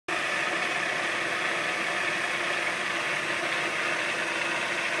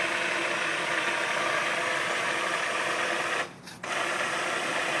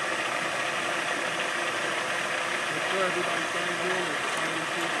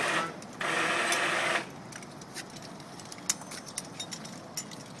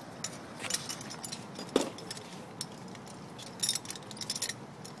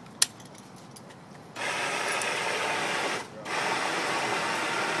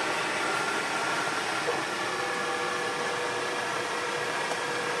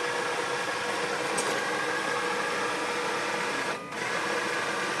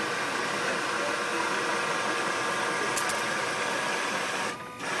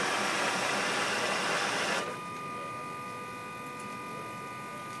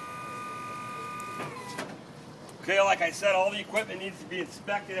Okay, like I said, all the equipment needs to be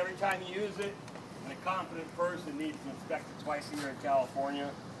inspected every time you use it, and a competent person needs to inspect it twice a year in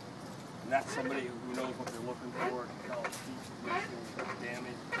California. And that's somebody who knows what they're looking for, can tell if it's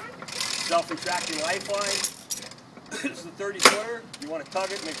damage. Self-retracting lifeline. This is a 30-footer. You want to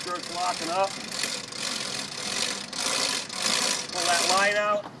tug it, make sure it's locking up. Pull that line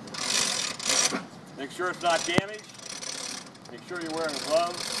out. Make sure it's not damaged. Make sure you're wearing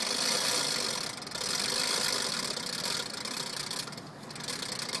gloves.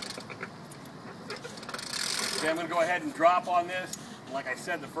 Okay, I'm going to go ahead and drop on this. Like I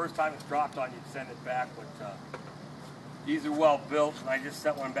said, the first time it's dropped on, you'd send it back, but these are well built, and I just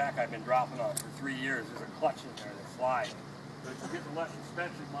set one back I've been dropping on for 3 years. There's a clutch in there that slides. But if you get the less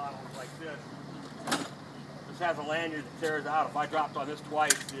expensive models like this has a lanyard that tears out. If I dropped on this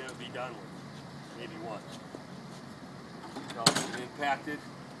twice, it would be done with. Maybe once. So it's impacted.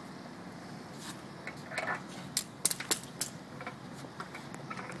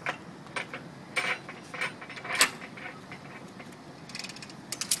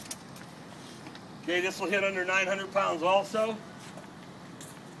 Okay, this will hit under 900 pounds also.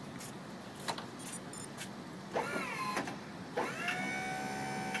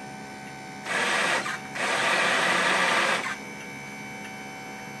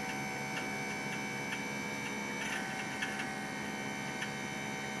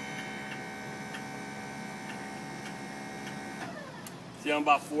 See, I'm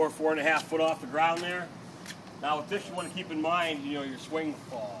about 4.5 foot off the ground there. Now with this, you want to keep in mind, your swing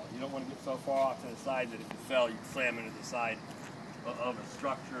fall. You don't want to get so far off to the side that if you fell, you'd slam into the side of a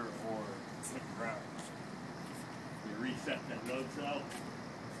structure or hit the ground. You reset that load cell.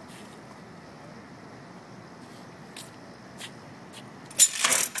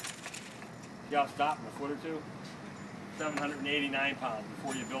 See how it stopped in a foot or two? 789 pounds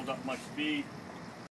before you build up much speed.